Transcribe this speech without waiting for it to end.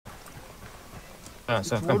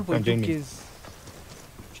So It's come join 1.2 me. Ks.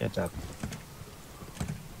 Shut up.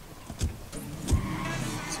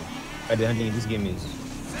 The hunting in this game is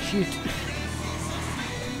Shit.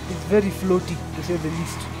 It's very floaty, to say the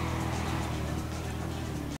least.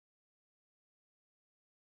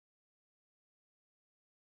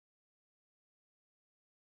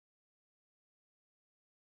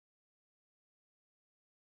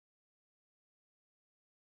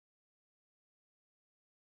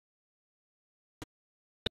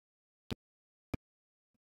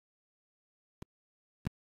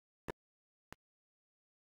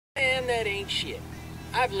 Man, that ain't shit.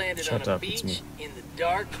 I've landed Shut on a up, it's me. beach in the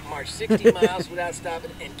dark, marched 60 miles without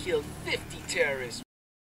stopping, and killed 50 terrorists.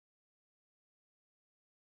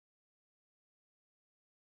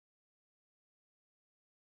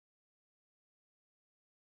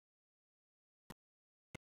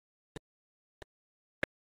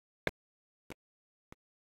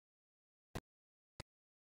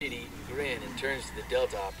 He grins and turns to the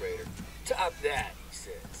Delta operator. Top that, he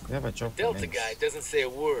says. We have a The chopper. Delta Nice. guy doesn't say a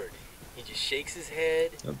word. He just shakes his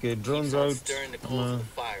head, Okay, keeps drones on out. stirring the coals of the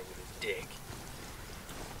fire with his dick.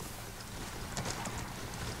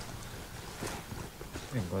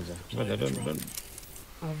 Hey, Goja, don't.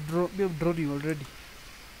 I've drawn you already.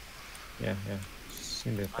 Yeah.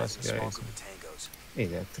 Seen the first guy. Hey,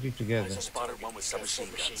 there are three together. Spotted one with submachine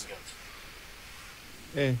guns.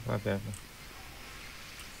 Hey, what happened?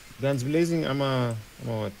 Guns blazing. I'm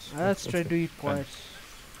what? Let's try to do it quiet.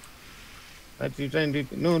 You try and do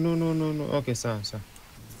it. No. Okay, sir.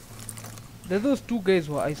 There's those two guys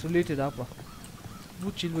who are isolated upper.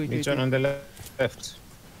 Which one on the left?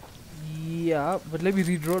 Yeah, but let me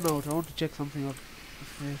redraw out. I want to check something out.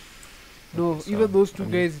 No, Okay, even so, those two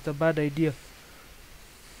guys, it's a bad idea.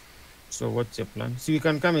 So what's your plan? So you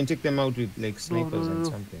can come and take them out with like snipers and No.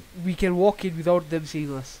 something. We can walk in without them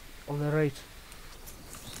seeing us. On the right.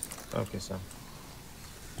 Okay, sir.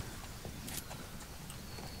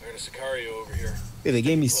 There's a Sicario over here. Hey, the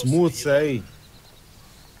game is smooth, sir.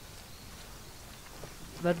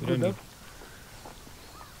 That You good, don't huh? need.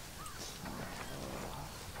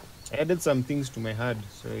 I added some things to my HUD,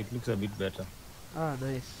 so it looks a bit better. Ah,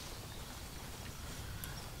 nice.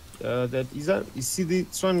 You see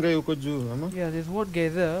this one guy uko juu, ama? Yeah, there's one guy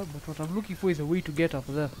there, but what I'm looking for is a way to get up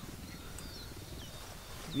there.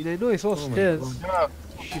 I mean, I know I saw Oh my stairs. God. Ah,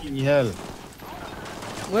 fucking hell.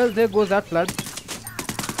 Well, there goes that plan.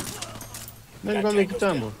 Man, go make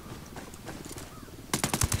kitambo.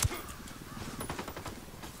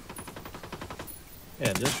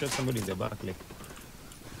 Yeah, just shot somebody in the back, like.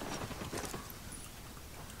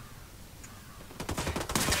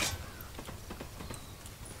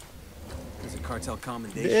 There's a cartel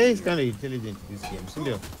commendation. Yeah, he's kind of intelligent in this game, isn't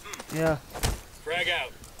he? Yeah. Frag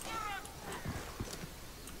out.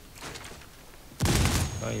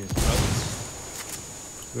 Oh, he's out.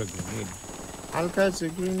 Grenade. I'll catch a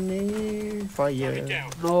grenade. Fire. Down.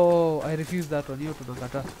 No, I refuse that one. You have to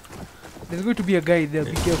Nakata. There's going to be a guy there.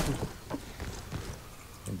 Be careful.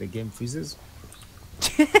 And the game freezes.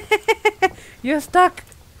 You're stuck.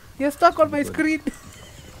 You're stuck on my screen.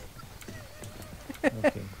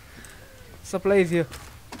 Okay. Supplies here.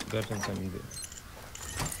 Got some in there.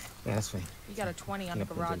 Yeah, that's fine. You got a 20 on the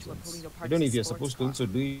garage where Polito I parks don't know if his you're sports supposed to car. also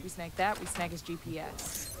do it. We snag that, we snag his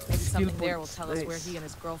GPS. Maybe something there will points. tell us where Nice. he and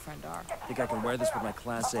his girlfriend are. Think I can wear this with my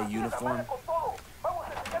Class A uniform?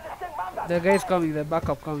 The guy's coming. The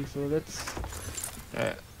backup coming. So let's. So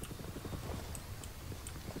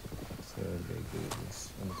they do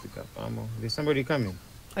this. I'm gonna pick up ammo. There's somebody coming.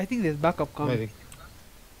 I think there's backup coming. Maybe.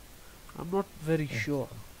 I'm not very sure.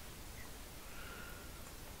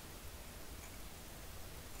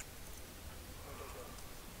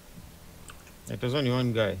 It was only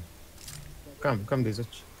one guy. Come, there's a.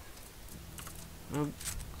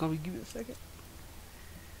 Can we give me a second?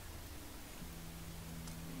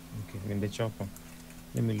 Okay, I'm in the chopper.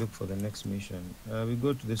 Let me look for the next mission. We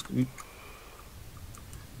go to the street.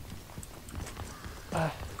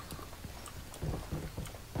 Done.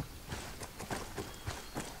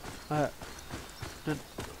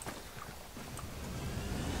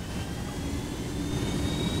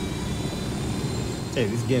 Hey,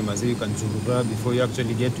 this game, as you can churura before you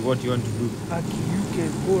actually get to what you want to do. Aki, you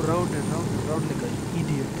can go round and round and round like an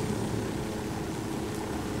idiot.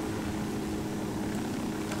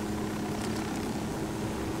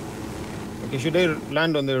 Okay, should I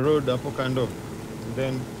land on the road, Apokando? And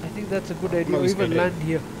then, I think that's a good idea. No, Or we even skydive. land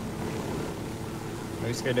here. I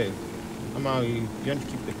skydive. Ama, you want to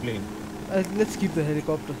keep the plane. Let's keep the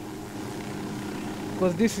helicopter.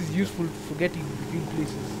 Because this is useful for getting between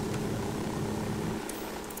places.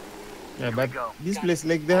 Yeah, but this place,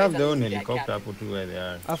 like, they have their own helicopter up to where they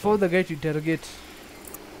are. I found the guy to interrogate.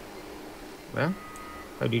 Well,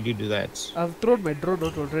 how did you do that? I've thrown my drone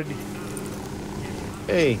out already.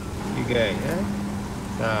 Hey, you guy,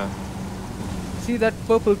 yeah? See that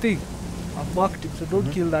purple thing? I've marked him, so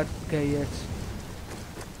don't kill that guy yet.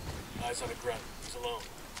 Eyes on the grunt. He's alone.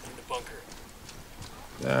 In the bunker.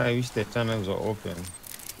 I wish the tunnels were open.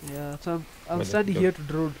 Yeah, so I'm But standing don't- here to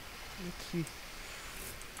drone. Let's see.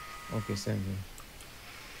 Okay, send me.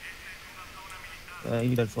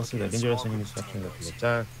 You that forces the dangerous enemy instructions of the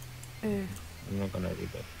attack. Eh. I'm not gonna read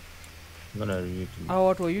that. I'm gonna read it to you. Ah,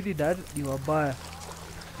 what were you did that? You were buyer.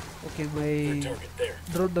 Okay, Third my target there.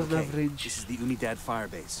 drone doesn't have Okay, range. this is the Unidad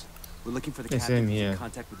firebase. We're looking for the Yes, captain same who's here. in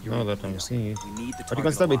contact with your Now that I'm seeing it. We need the But you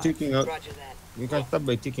can start by target taking out. Roger that. You can start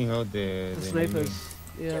by taking out the The enemy. snipers.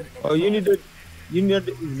 Yeah. Target Oh, number you five.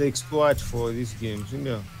 need like SWAT for these games, you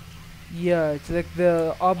know. Yeah, it's like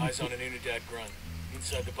the army. Eyes on an Unidad grunt.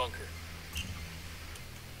 Inside the bunker.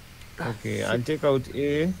 Okay, I'll take out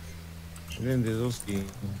A, and then there's also B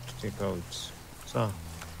to take out. So,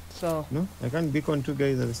 So no, I can't beacon two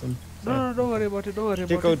guys at the same no, time. no, don't worry about it. Don't worry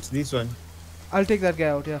Take about out this one. it. I'll take that guy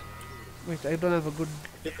out. Yeah. Wait, I don't have a good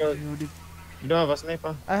Take out. unit. You don't have a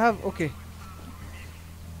sniper? I have. Okay.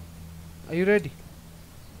 Are you ready?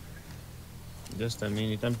 Just a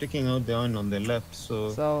minute. I'm taking out the one on the left.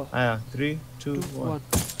 So, So 3, 2, 2, 1. 1.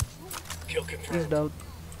 Kill He's confirmed. down.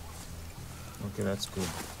 Okay, that's good.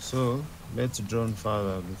 So, let's drone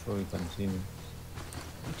further before we can see me.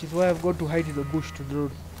 Which is why I've got to hide in the bush to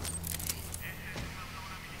drone.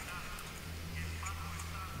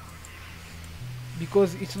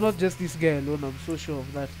 Because it's not just this guy alone, I'm so sure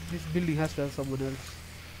of that. This building has to have someone else.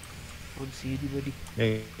 I don't see anybody.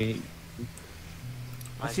 Hey,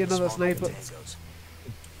 I see another sniper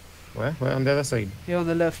where? Where? On the other side? here on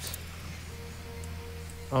the left.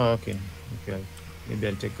 Oh, okay. Okay. Maybe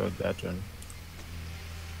I'll take out that one.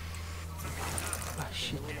 Ah,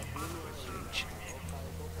 shit.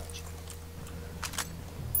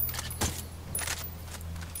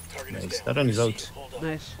 Target Nice. is down. That one is See out. it. Hold on.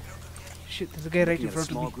 Nice. Shit, there's a guy right in a front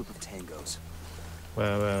of small me. group of tangos.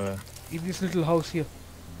 Where? In this little house here.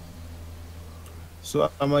 So,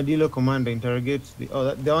 Armadillo commander, interrogate the.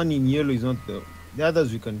 Oh, the one in yellow is not the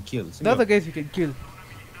others we can kill. The other guys you can kill.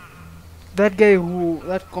 That guy who,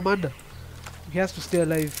 that commander, he has to stay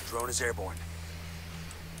alive. Drone is airborne.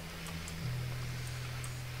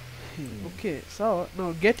 Okay, so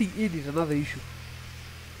now getting in is another issue.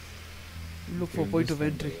 Look for Okay, point this of one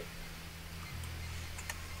entry. there.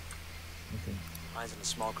 Okay. Eyes on a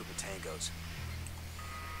small group of tangos.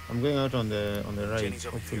 I'm going out on the right. Jenny's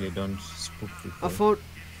over Hopefully, here. don't spook people.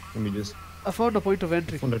 Let me just. I found a point of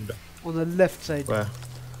entry Found it. on the left side. Where?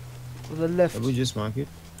 On the left. Have we just mark it?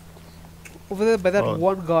 Over there by that Oh.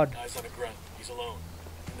 one guard. Eyes on a grunt. He's alone.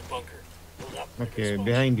 In the bunker. Hold up. Okay,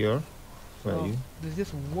 behind your. Where are Oh, you? there's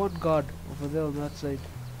just one guard over there on that side.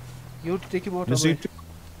 You want to take him out Let's of see.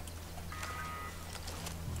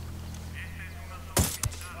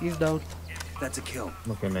 He's down. That's a kill.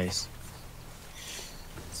 Okay, nice.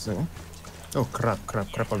 So. Oh crap!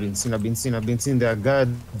 I've been seen. There are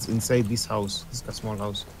guards inside this house. This is a small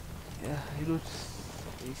house. Yeah, you know.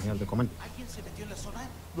 We have the command.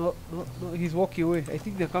 No, he's walking away. I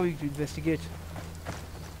think they're coming to investigate.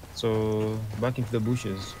 So back into the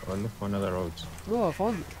bushes or look for another route. No, I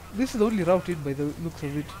found this is the only route in by the looks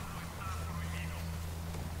of it.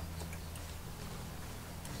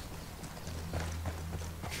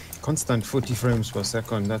 Constant 40 frames per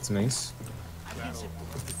second. That's nice.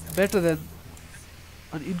 Better than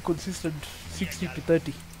an inconsistent 60 to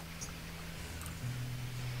 30.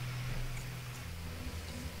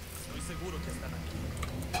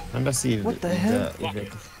 And let's see if What the if hell?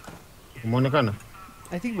 Umeonekana?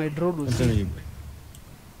 I think my drone was I'm telling you.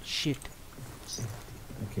 shit.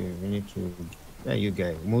 Okay, we need to. Yeah, you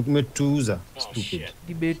guy. Umetuuza. Oh, Stupid. shit.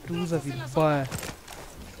 Nimetuuza vibaya.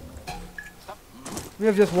 We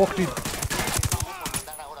have just walked in.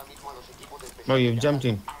 Oh, you've jumped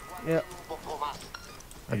in. Yeah.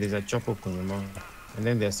 And there's a chop up on your mouth. And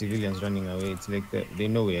then there are civilians running away. It's like they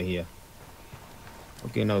know we're here.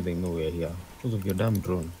 Okay, now they know we're here. Because of your damn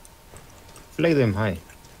drone. Fly them high.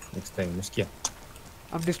 Next time, Muskia.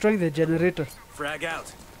 I'm destroying the generator. Frag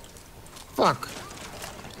out. Fuck!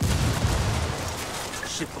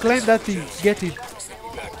 Shit. Climb that thing. Get it.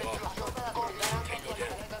 We backed off. Tango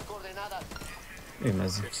down. Hey,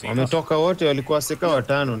 mazi. Wametoka wote walikuwa seka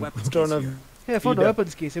watano. Weapons Utaona case here. Hey, I found a Leader.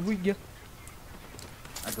 weapons case. Hebu ingia.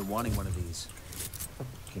 I've been wanting one of these.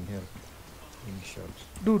 fucking hell. Being shot.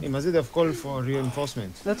 Dude, Hey, mazi, they've called for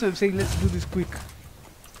reinforcements. that's why I'm saying let's do this quick.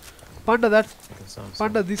 Panda that. Okay, sounds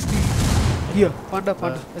Panda this thing. Here, panda.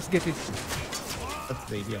 Let's get it. That's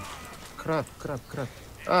the idea. Crap.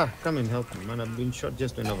 Ah, come and help me, man. I've been shot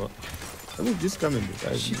just whenever. I mean, just come and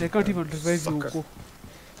do. Shit, I can't even revive you, Uko.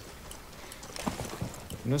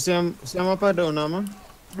 No, I'm up and down now, man.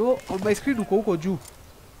 No, on my screen, Uko Ju.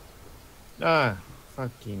 Ah,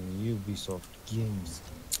 fucking Ubisoft games.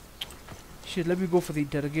 Shit, let me go for the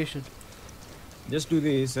interrogation. Just do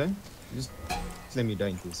this, eh? Just let me die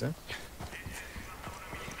in this, eh?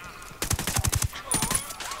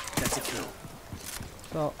 That's a kill.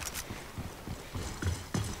 So,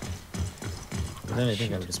 And then I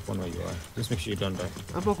think I'll respawn where you are. Just make sure you don't die.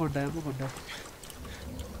 I'm not gonna die.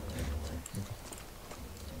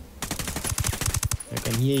 I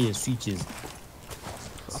can hear your switches.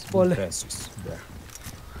 Apollo.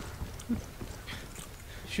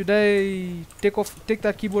 Should I take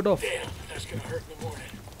that keyboard off? Damn, that's gonna hurt in the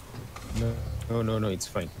morning. No, it's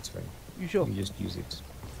fine. You sure? You just use it.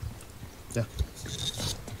 Yeah.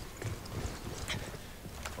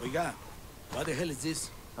 Oiga, what the hell is this?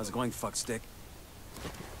 How's it going, fuckstick?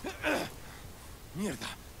 Mierda.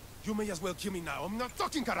 You may as well kill me now. I'm not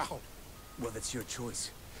talking, carajo. Well, that's your choice.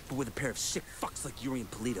 But with a pair of sick fucks like Yuri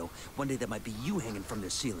and Polito, one day that might be you hanging from their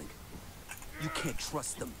ceiling. You can't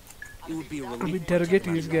trust them. It would be a relief. I'm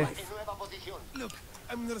interrogating this guy. Look,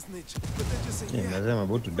 I'm not a snitch, but they just say, Yeah, yeah. I'm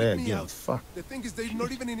about to die Let me again. out. Fuck. The thing is, they're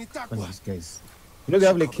not even in Funny, Itaqua. these guys. You know they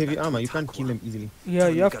have like heavy armor. You can't kill them easily. Yeah,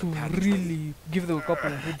 you have to really give them a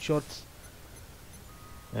couple of headshots.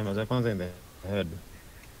 Yeah, mas I found them in the head.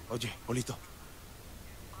 Oye, Polito.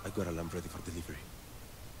 I got a lamb ready for delivery.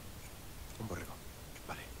 Un borrego.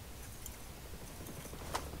 Vale.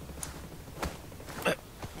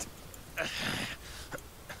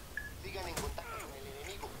 Sigan en contacto con el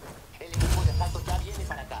enemigo. El equipo de asalto ya viene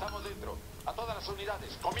para acá. Estamos dentro. A todas las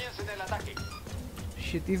unidades, comiencen el ataque.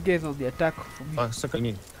 Shit, these guys on the attack for me. Second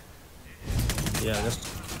in. Yeah, just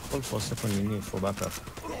call for second in for backup.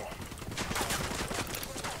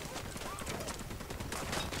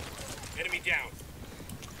 Enemy down.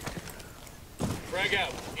 Frag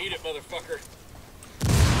out. Eat it, motherfucker.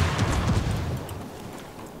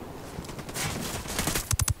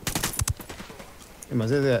 Hey,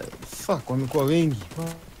 mazee, fuck, wamekuwa wengi.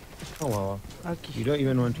 Wow. Aki. You don't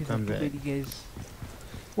even want to These are come too there. many guys.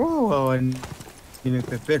 Wow,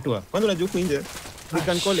 nimepepetwa. Kwanza unajua huku nje, we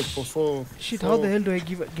can call it for four. Shit, how the hell do I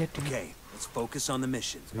get to Okay, let's focus on the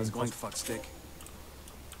mission. How's it going, fuckstick?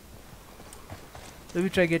 Let me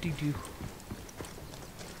try getting to you.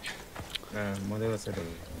 Mother said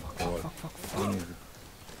Fuck.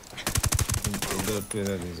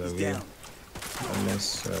 He's down.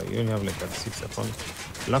 Unless you only have like a 6 account.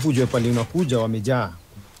 Alafu ujue pale unakuja wamejaa.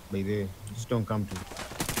 By the way, just don't come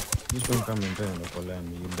and try and call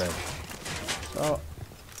me, you'll die. So,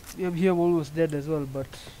 I'm here, I'm almost dead as well, but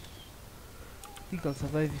I think I'll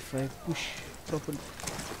survive if I push properly.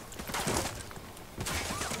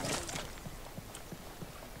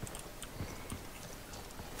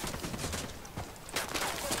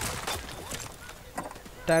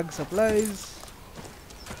 Tag supplies.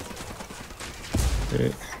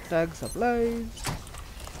 Okay. Tag supplies.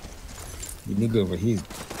 The nigga over here is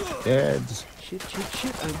dead. Shit.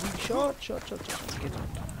 I'm being shot. Get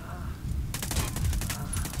out.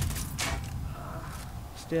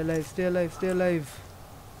 Stay alive.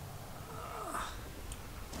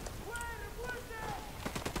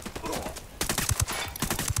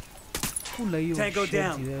 Tango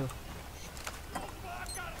down.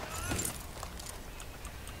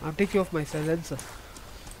 I'm taking off my silencer.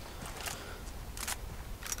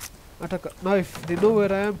 Now if they know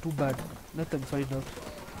where I am, too bad. Let them find out.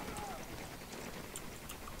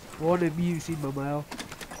 One me seen mama yao.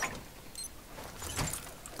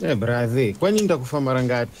 Yeah, brother. Kwani nitakufa mara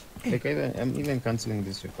ngapi? Like I'm even cancelling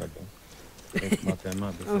this recording. Like,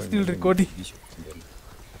 I'm still recording.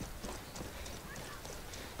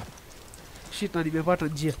 Shit, na nimepata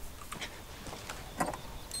njia.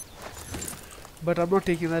 But I'm not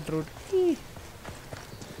taking that road.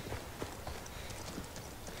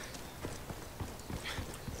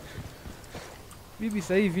 Maybe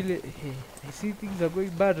sahi vile. I see things are going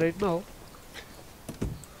bad right now.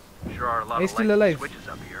 Sure are a lot Are you of still light alive? switches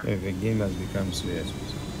up here. Yeah, the game has become serious.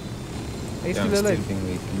 Are you Yeah, I'm still alive? still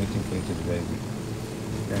waiting for it to revive me.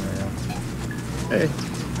 Then I am. Hey,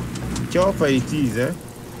 chopper it is, eh?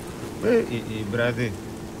 Hey, brother.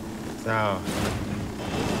 Sawa.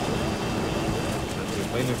 Okay,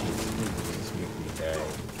 finally, let's make me die.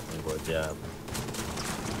 Ngoja hapo.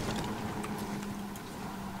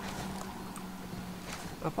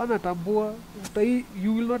 Hapana tambua.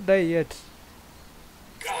 You will not die yet.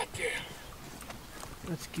 God damn.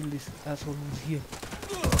 Let's kill this asshole who's here.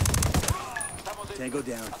 Tango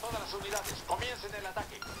down. A todas las unidades, comiencen el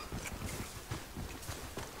ataque.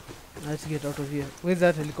 Let's get out of here. Where's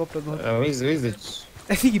that helicopter going? Where's the...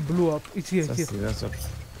 I think it blew up. It's here. It's here. That's what...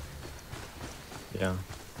 Yeah.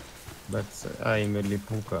 But I'm a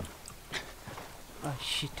lipuka. Ah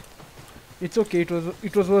shit. It's okay. It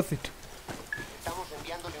was worth it. Estamos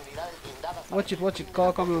enviándole unidades blindadas. Watch it.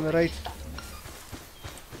 Car coming on the right.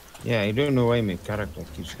 Yeah, I don't know why my character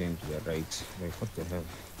keeps going to the right. Like, what the hell?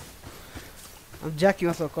 I'm jacking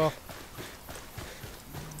us a car.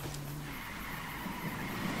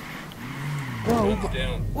 Wow, Guns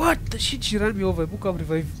down. what the shit? She ran me over. Book up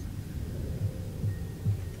revive.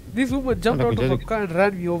 This woman jumped out of a car and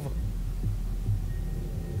ran me over.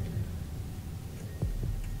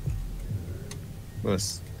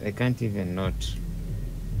 Boss, I can't even not.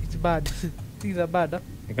 It's bad. Things are bad, huh?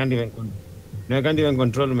 I can't even... No, I can't even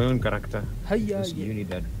control my own character. Hiya, Just yeah. you need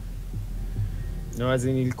that. No, as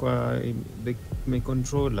in ilikuwa my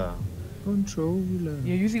controller.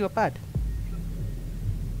 You're using a pad.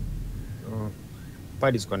 Oh.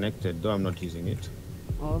 Pad is connected, though I'm not using it.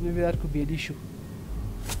 Oh, maybe that could be an issue.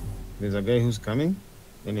 There's a guy who's coming.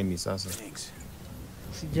 Enemy Sasa. Thanks.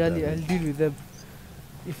 Sijali, I'll deal with them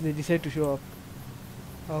if they decide to show up.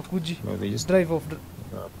 Kuji, No, they just... drive off.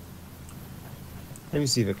 Let me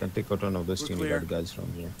see if I can take out one of those We're Trinidad clear. guys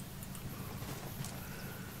from here.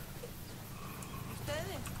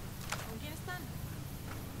 ¿Ustedes? ¿Con quién están?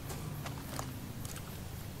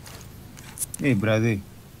 Hey, brother.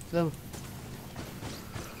 So,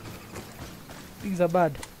 things are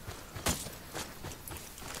bad.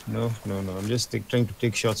 No. I'm just trying to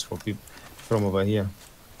take shots for people from over here.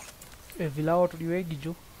 Vila watu ni wengi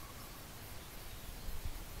jo.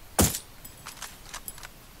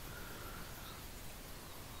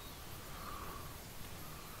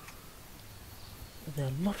 There are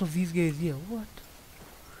a lot of these guys here. What?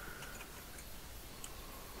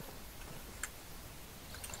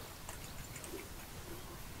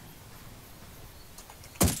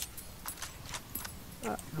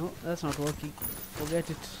 No, that's not working. Forget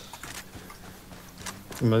it.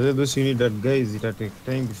 Mother, those Trinidad guys, it'll take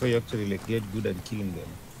time before you actually like get good at killing them.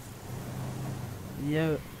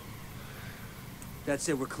 Yeah. That's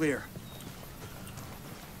it, we're clear.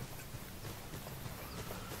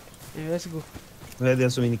 Yeah, let's go. Why are there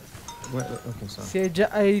so many? Okay, sorry. See,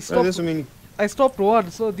 Why are there so many? I stopped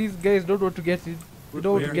one, so these guys don't want to get in. They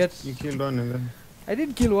don't want to clear. get. You killed one and then. I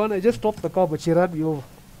didn't kill one. I just stopped the car, but she ran me over.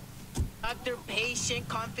 Doctor, patient,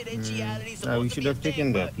 confidentiality. We should have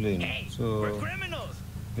taken that plane. We're So, criminals.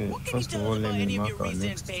 okay, What can you first of tell all, us about let me any of mark your our recent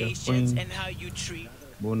next patients checkpoint. and how you treat?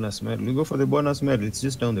 Bonus medal. We go for the bonus medal. It's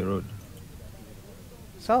just down the road.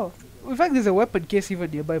 So, in fact, there's a weapon case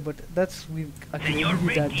even nearby, but that's with Senor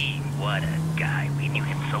Trinidad. Ricky, what a guy. We knew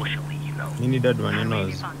him socially, you know. You need that one, you know.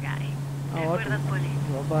 Fun guy. Oh, what?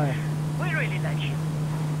 Oh, bye. We really like him.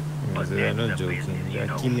 But They're that's not the joking. business, you They're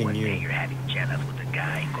know, killing one day you. you're having jealous with a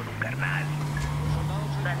guy con un carnal.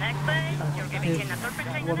 The next day, you're giving him a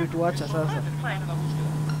surfing Want me to watch us also?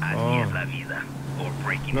 Así es la vida. Or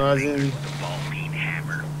breaking No, his as fingers in- with a ball peen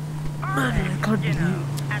hammer. Man, I can't believe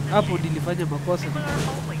hapo nilifanya makosa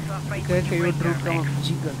nikaweka hiyo drone kama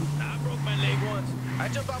mjinga tu. I broke my leg once. I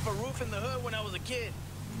jumped off a roof in the hood when I was a kid.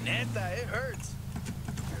 Neta, it hurts.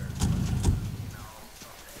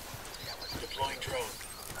 Deploying drone.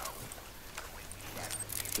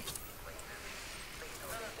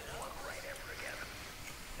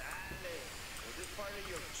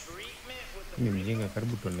 Ni mjinga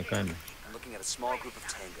karibu tuonekane. I'm looking at a small group of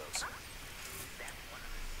tangos.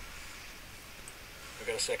 I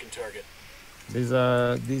got a second target. There's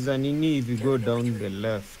a nini if you go down the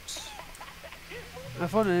left. I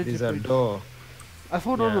found an entry There's a point. door. I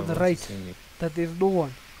found one Yeah, on the I was right seeing it. that there's no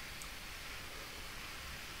one.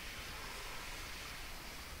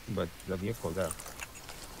 But the vehicle there.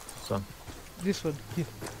 So, This one here.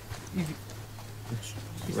 Easy.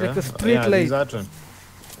 It's where? like a straight yeah, line. there's that one.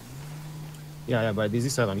 Yeah, but there's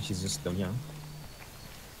this other one which is just down here.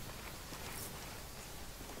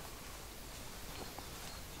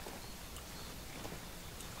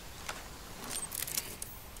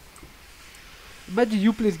 Imagine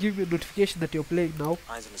you please give me a notification that you're playing now.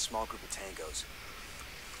 Eyes on a small group of tangos.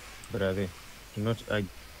 But are they? Do not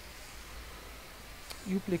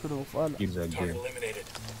You play on our father. give that Target game. eliminated.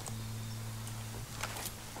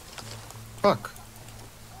 Fuck!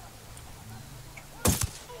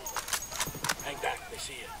 Hang back. They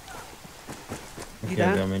see you. Okay,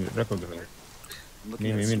 Did I? I mean, recognize. I'm looking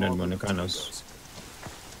Mimi at a small na group of Monocanos.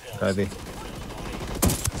 tangos. Are they?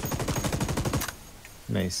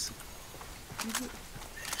 Nice.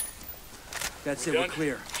 That's We it, we're done?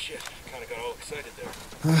 clear. Shit. Kind of got all excited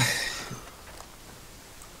there.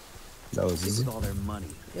 That was easy. With all their money,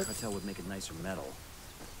 cartel would make it nicer metal.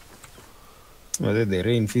 Well, the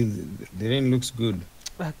rain feels. The rain looks good.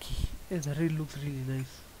 Okay. Yeah, the rail looks really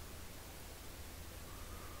nice.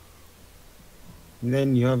 And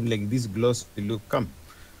then you have like this glossy look. Come,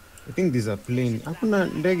 I think these are plane. Hakuna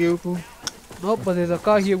ndege huku. No, but there's a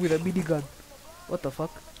car here with a minigun. What the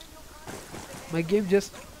fuck? My game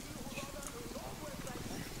just...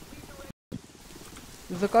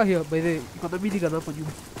 There's a car here, by the way. You got a minigun up on you.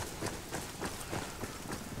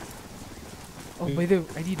 Oh, by the way,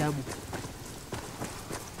 I need ammo.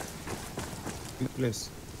 Good place.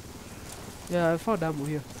 Yeah, I found ammo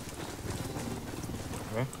here.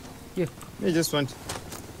 Huh? Yeah. I just want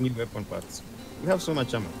new weapon parts. We have so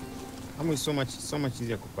much ammo. Ammo is so much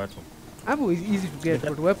easier to part from. Ammo is easy to get,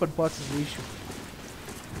 but weapon parts is the issue.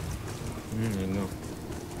 I know.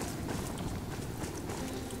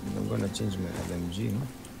 I'm gonna change my LMG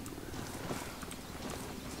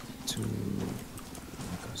to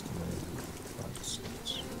customize parts.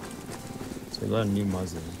 So I got a new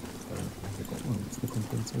muzzle. It's the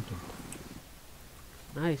compensator.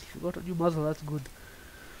 Nice, if you got a new muzzle, that's good.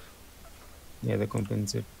 Yeah, the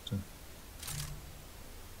compensator.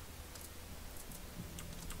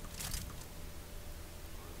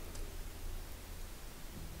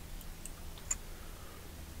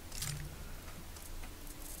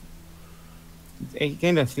 I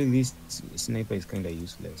kind of feel this sniper is kind of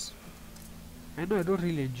useless. I know, I don't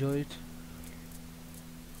really enjoy it.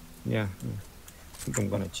 Yeah, I think I'm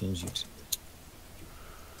gonna change it.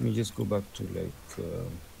 Let me just go back to like.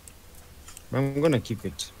 I'm gonna keep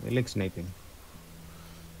it. I like sniping.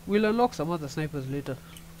 We'll unlock some other snipers later.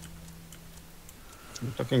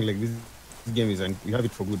 I'm talking like this game is, and you have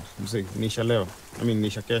it for good. You say Nisha Leo. I mean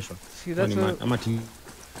Nisha Kesho. See, that's I'm at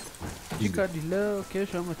you can't delay, okay,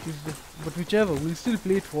 sure, I'm Tuesday. But whichever, we'll still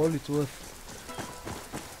play it for all it's worth.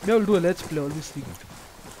 Maybe I'll do a let's play on this thing.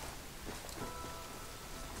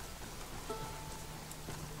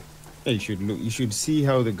 Yeah, you should look. You should see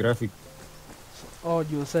how the graphic On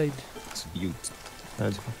your side. is built.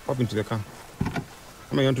 Hop into the car.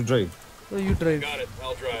 Am I going to drive? No, you drive. Got it.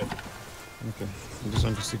 I'll drive. Okay. I just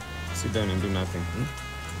want to sit down and do nothing.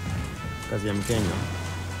 Because I'm Kenya.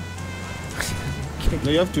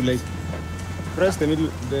 No, you have to like press the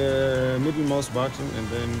middle mouse button and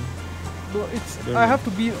then. No, it's. I have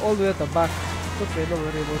to be all the way at the back. Okay, don't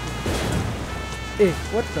worry about it. Hey,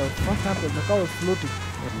 what the fuck happened? The car was floating.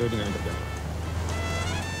 Not loading under there.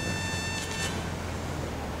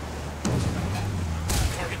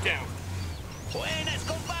 Target down.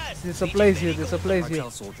 There's supplies here. There's supplies here.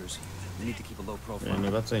 Cartel soldiers. We need to keep a low profile. Yeah,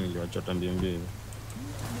 no, that's only what I'm doing.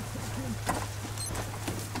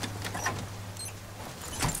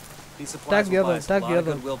 These supplies Tag the will buy other. us a Tag lot the of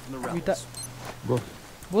other. goodwill from the We rebels. Go.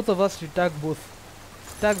 Both of us should tag both.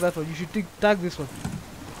 Tag that one. You should tag this one.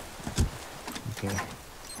 Okay.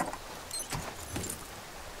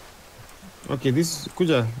 Okay, this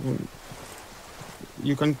Kuja.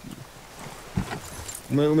 You can.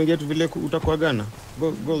 Umeget vile utakuwa gana.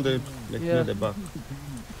 Go the like near the back.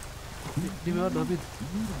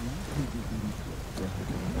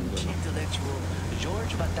 Intellectual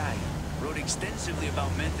George Bataille wrote extensively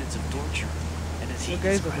about methods of torture, and as he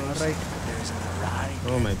guys are describes, right. there's an erotic.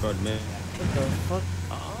 Oh my god, man. What the fuck?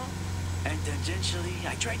 And tangentially,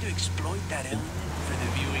 I try to exploit that element for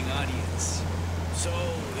the viewing audience. So,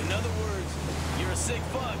 in other words, you're a sick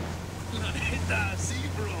fuck. Neta, sí,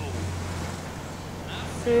 bro.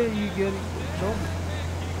 Hey, you get in trouble.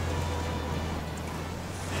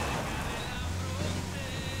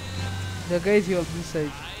 The guys here on this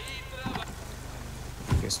side.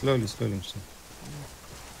 Okay, slowly.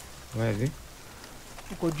 Where is he?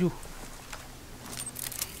 Koju.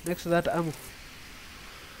 Next to that ammo.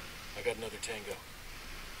 I got another tango.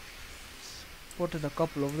 Spotted a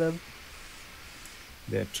couple of them.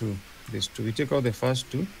 There are two. There's two. We take out the first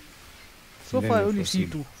two. So and then far I we only see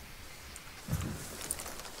proceed. two.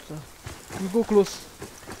 So we go close.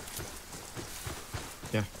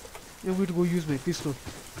 Yeah. I'm going to go use my pistol.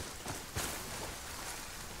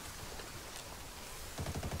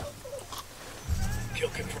 Kill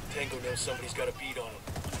confirmed. Tango knows somebody's got a beat on him.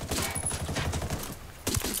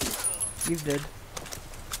 He's dead.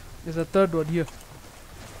 There's a third one here.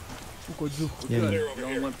 Koju. Yeah, no. Clear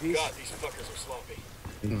over here. God, these fuckers are sloppy.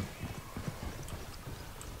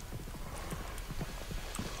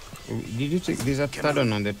 Did you take? There's a third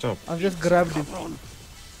one on the top. I've just grabbed him.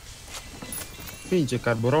 Pinche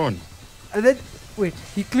carburon. And then, wait,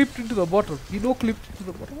 he clipped into the bottle. He no clipped into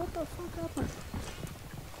the bottle. What the fuck happened?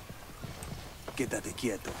 Quédate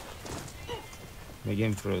quieto. My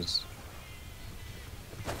game froze.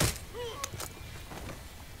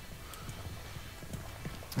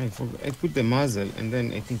 I put the muzzle and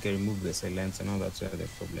then I think I removed the silencer. Now that's where the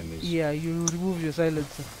problem is. Yeah, you remove your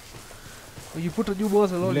silencer. Or you put a new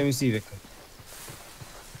muzzle on Let it. me see if I can.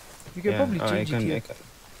 You can Yeah, probably I change it can. here I can.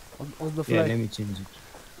 on the Yeah, fly. let me change it.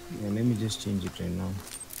 Yeah, let me just change it right now.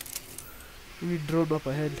 Let me drone up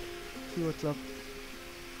ahead. See what's up.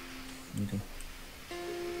 Okay.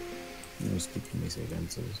 Let me stick to my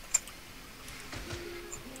silencers.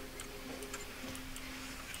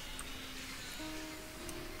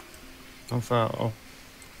 How far off?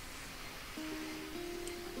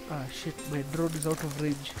 Ah shit, my drone is out of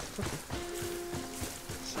range. Okay.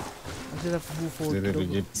 I just have to move forward. The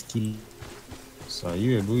jet ski. So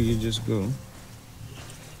you able? You just go.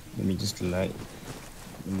 Let me just lie.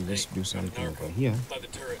 Let me just do something over here. By the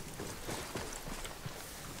turret.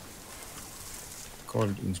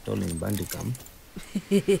 Called installing Bandicam.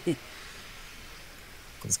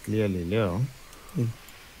 Because clearly Leo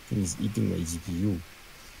is eating my GPU.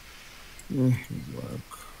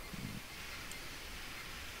 Work.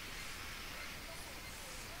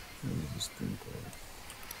 What is this thing called?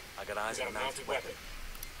 I got eyes on a mounted weapon.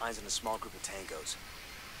 Eyes on a small group of tangos.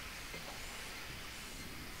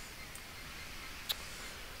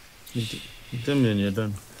 Tell me when you're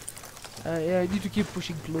done. Yeah, I need to keep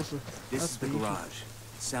pushing closer. This That's is the issue. garage.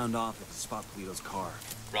 Sound off if you spot Polito's car.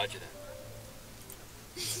 Roger that.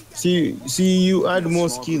 See, you add more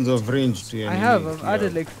skills of range to your I've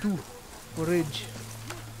added like 2 for range.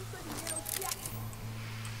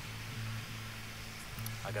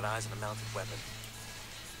 I got eyes on a mounted weapon.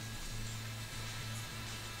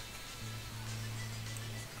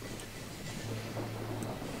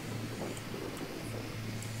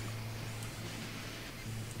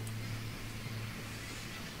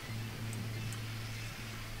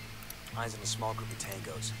 Eyes on a small group of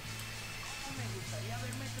tangos.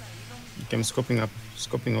 I'm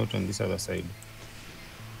scoping out on this other side.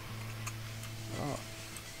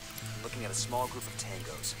 Looking at a small group of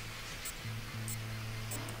tangos.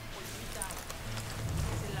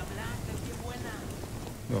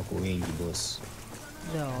 Wako wengi, boss.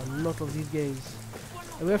 There are a lot of these guys.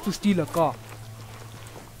 And we have to steal a car.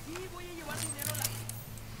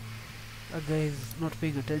 That guy is not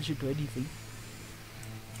paying attention to anything.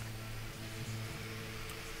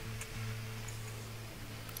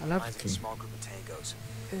 I'll have Eyes on a small group of tangos.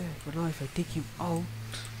 but now if I take him out,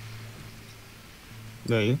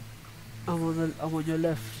 Where are you? I'm on your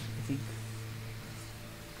left, I think.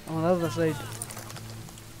 I'm on the other side.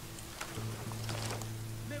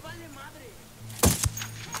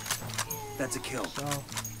 That's a kill. So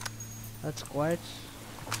that's quiet.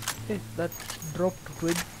 That dropped to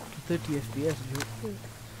 20 to 30 FPS.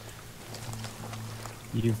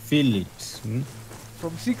 You feel it. Hmm?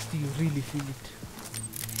 From 60 you really feel it.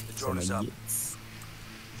 The drone is up.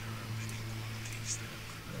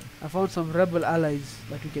 I found some rebel allies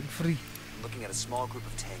that we can free. Looking at a small group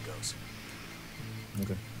of tangos.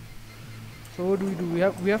 Okay. So what do?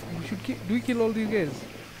 We should kill. Do we kill all these guys?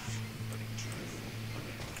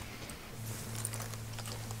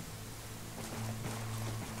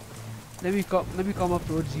 Let me come up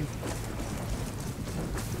towards you.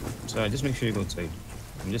 So just make sure you go outside.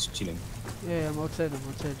 I'm just chilling. Yeah, I'm outside.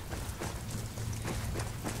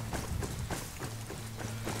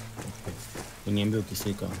 Uniambie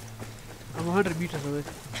ukifika. I'm 100 meters away.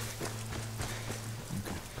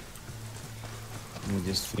 Let me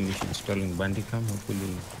just finish installing Bandicam.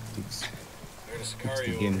 Hopefully fix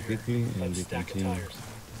the game quickly and we continue.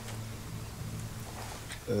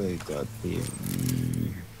 Oh god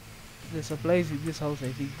damn. The supplies in this house,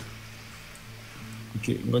 I think.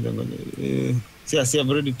 Okay, ngoja. See, I've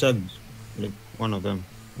already tagged like one of them.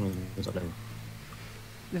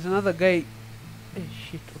 There's another guy.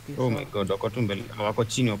 Shit, okay. Oh my god, wako tu mbele. Wako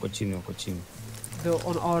chini. They're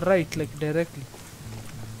on our right, like directly.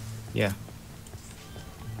 Yeah.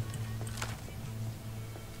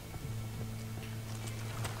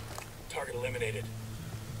 Target eliminated.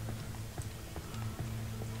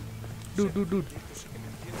 Dude.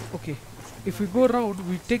 Okay. If we go around,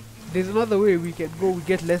 there's another way we can go, we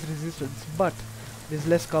get less resistance, but there's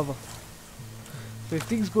less cover. So if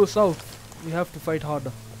things go south, we have to fight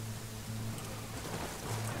harder.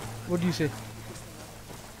 What do you say?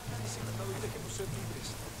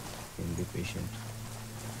 And be patient.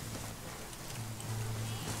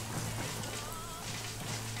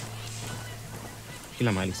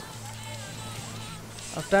 Kila mahali.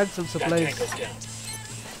 I've tagged some supplies.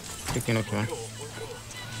 Taking out one.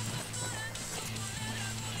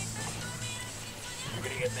 You're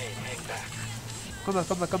gonna get made. Hang back. Come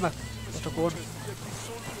back. Watakuona.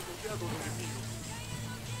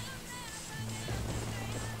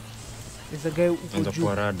 There's a guy who And the could jump.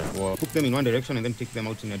 Kwarada. Well, put them in one direction and then take them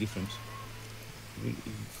out in a different.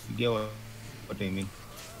 If you get what I mean.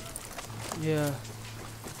 Yeah.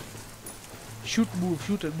 Shoot, move,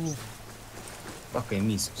 shoot and move. Fuck, I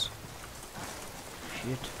missed.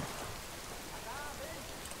 Shit.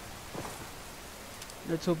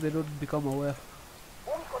 Let's hope they don't become aware.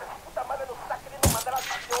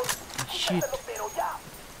 Shit.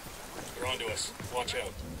 They're onto us. Watch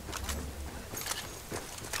out.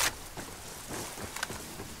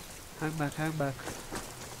 Hang back, hang back.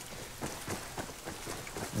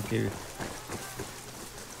 Okay.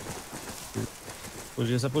 Because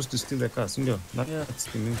you're supposed to steal the car, sindio? Yeah. That's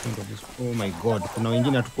the main point of this. Oh my god, kuna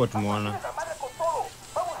wengine hatukuwa tumeona.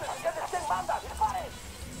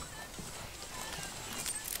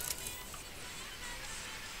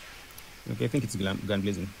 Okay, I think it's gun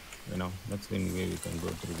blazing right now. That's the only way we can go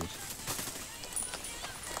through this.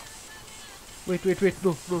 Wait,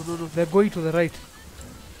 no. They're going to the right.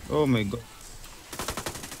 Oh my god.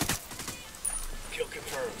 Kill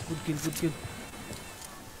confirmed. Good kill.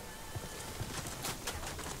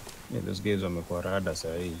 Yeah, those guys wamekuwa rada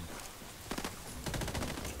sahi.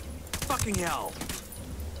 Fucking hell!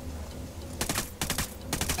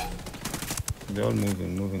 They're all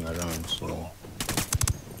moving around, so...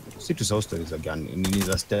 See to South is a gun, and it is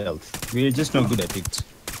a stealth. We're just not good at it.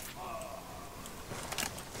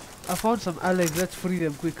 I found some allies, let's free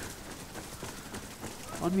them quick.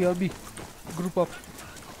 On me. Group up.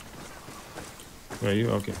 Where are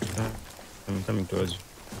you? Okay. I'm coming towards you.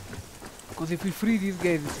 Because if we free these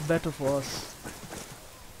guys, it's better for us.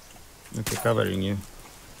 Okay, covering you.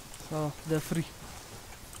 So, they're free.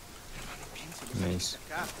 Nice.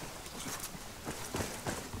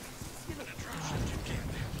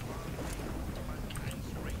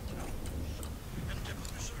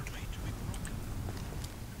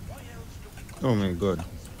 Oh my god.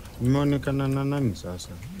 Nimeonekana na nani sasa?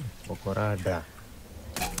 Okorada.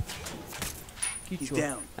 He's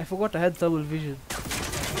down. I forgot I had thermal vision.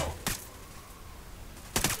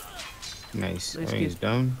 Nice. Nice Oh, he's kill.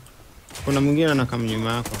 down. Kuna mwingine anakam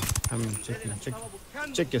nyuma yako.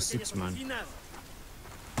 Check your six, man.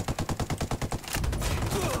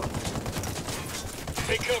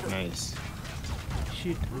 Take cover. Nice.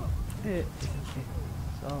 Shit. Okay.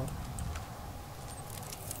 So.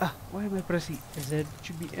 Why am I pressing Z? It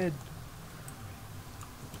should be N.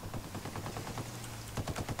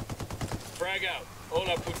 Frag out.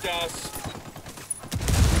 Hola, putas.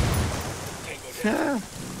 Tango down.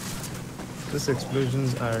 These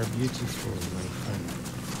explosions are beautiful, my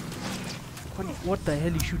friend. What the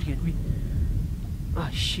hell is shooting at me? Ah,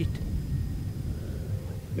 shit.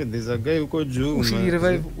 Yeah, there's a guy who called Ju. UCD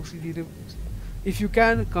revive. If you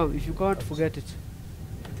can, come. If you can't, forget it.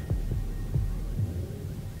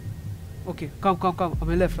 Okay, come.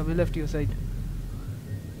 I'm left to your side.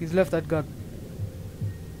 He's left that gun.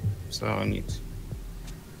 So on it.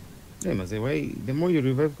 Yeah, man, why the more you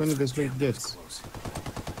revive, the slower it gets.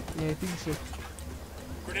 Yeah, I think so.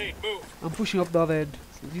 Grenade, move. I'm pushing up the other end.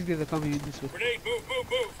 So these guys are coming in this way. Grenade, move.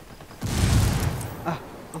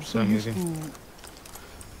 I'm so used to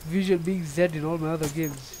visual being Z in all my other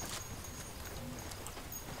games.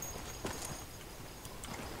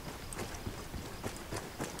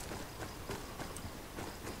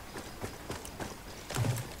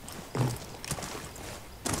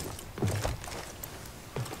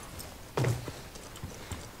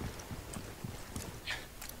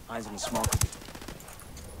 Eyes on a small.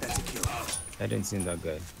 That's a kill. I didn't see that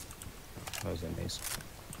guy. That was a nice.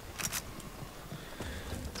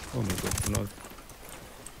 Oh my god, no.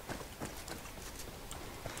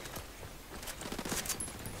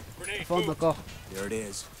 Grenade, Found the move. car. There it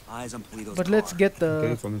is. Eyes on Polito's But let's car. get Okay,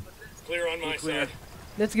 the. for me. Clear on my Clear. side.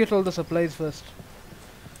 Let's get all the supplies first.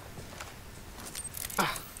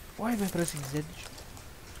 Why am I pressing Z?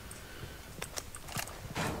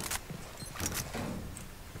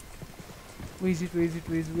 Where is it?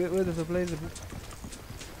 Where the supplies are?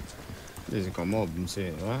 There's a come up and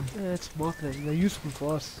say, what? Yeah, let's mark them. They're useful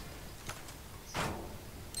for us.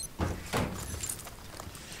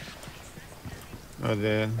 Oh,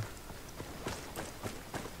 there.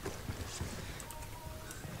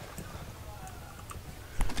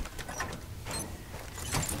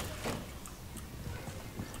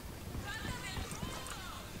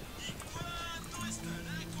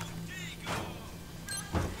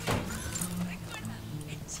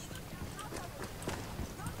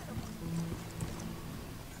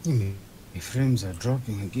 My frames are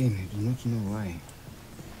dropping again. I do not know why.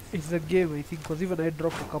 It's the game, I think, because even I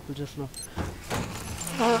dropped a couple just now.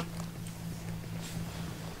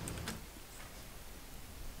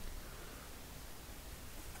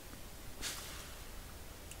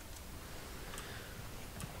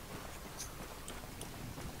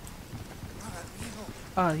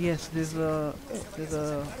 Ah, yes, there's a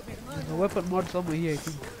weapon mod somewhere here, I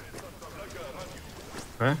think.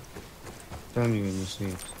 Huh? Tell me when you see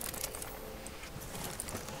it.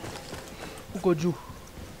 Ukoju.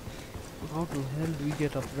 How the hell do we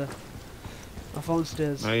get up there? I found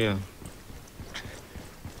stairs. Oh yeah.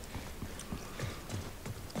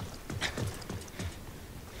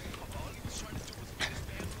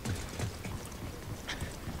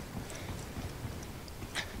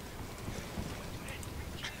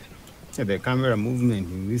 Yeah, the camera movement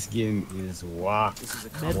in this game is wow. This is a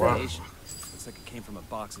Wow. combination. Looks like it came from a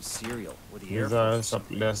box of cereal with the air. The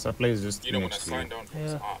supply is just You know, when I next to signed you. on from Yeah.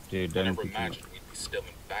 this op, They I done never picking up. imagined we'd be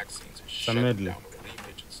stealing vaccines and Some shutting medley. down the relief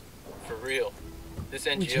agency. For real. This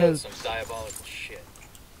Which NGO is some helps. diabolical shit.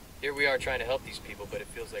 Here we are trying to help these people, but it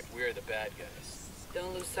feels like we're the bad guys.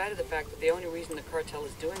 Don't lose sight of the fact that the only reason the cartel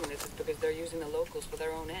is doing this is because they're using the locals for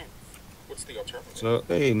their own ends. What's the alternative? So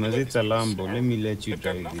hey, Mazita Lambo, let me let you They've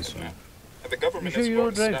done drive this nothing, one. man. And the government You sure is you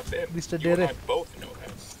going don't to drive, step in. Mr. You and I Dere? both know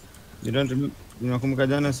that. You don't remember? Unakumbuka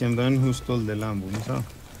jana si I'm the one who stole the Lambo, Musa?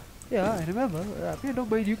 Yeah, I remember. I don't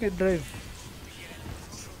mind, you can drive.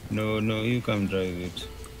 No, you can drive it.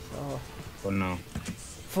 Oh, For now.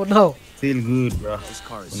 for now. Feel good, bro. This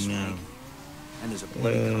car is For now. swanky. And there's a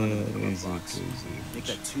bloody condom in the glove Easy, box. easy. Make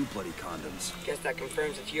that 2 bloody condoms. Guess that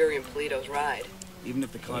confirms it's Yuri and Polito's ride. Even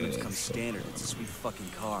if the condoms come standard, it's a sweet fucking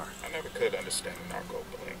car. I never could understand the narco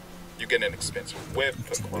bling. You get an expensive whip,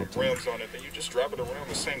 put chrome rims on it, then you just drive it around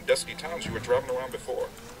the same dusty towns you were driving around before.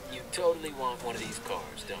 You totally want one of these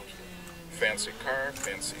cars, don't you? Fancy car,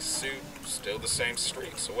 fancy suit, still the same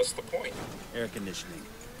street, so what's the point? Air conditioning.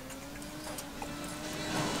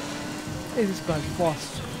 Hey, this car is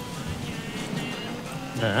fast.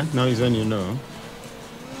 Yeah, now is when you know.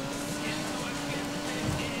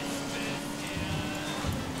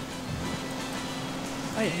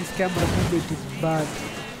 Hey, this camera movement is bad.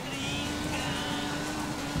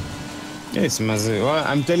 Yes, Maze. Well,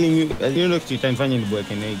 I'm telling you, you know, you can find in the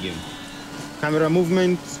work in a game. Camera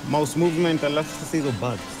movement, mouse movement, alafu sasa hizo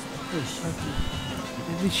bugs.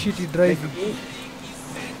 And this shitty driving.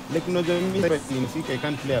 Like unajua mimi I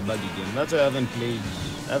can't play a buggy game. That's why I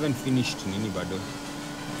haven't finished Nini bado.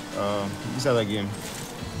 This other game.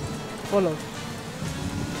 Fallout.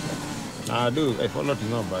 Dude, I Fallout is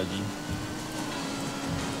not buggy.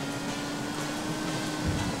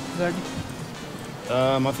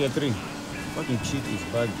 Gani? Mafia 3. Fucking shit is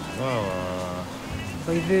buggy. Wow.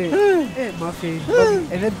 By the hey, Mafia is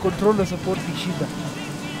buggy. And then controller support ni shida.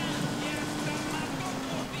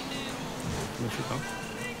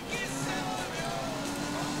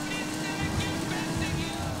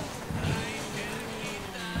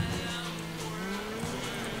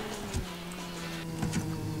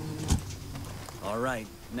 Alright,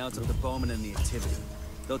 now it's up to Bowman and the activity.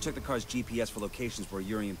 They'll check the car's GPS for locations where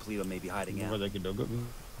Yuri and Polito may be hiding out.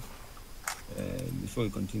 Before we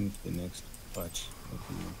continue to the next part.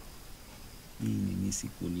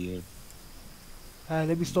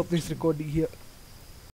 Let me stop this recording here.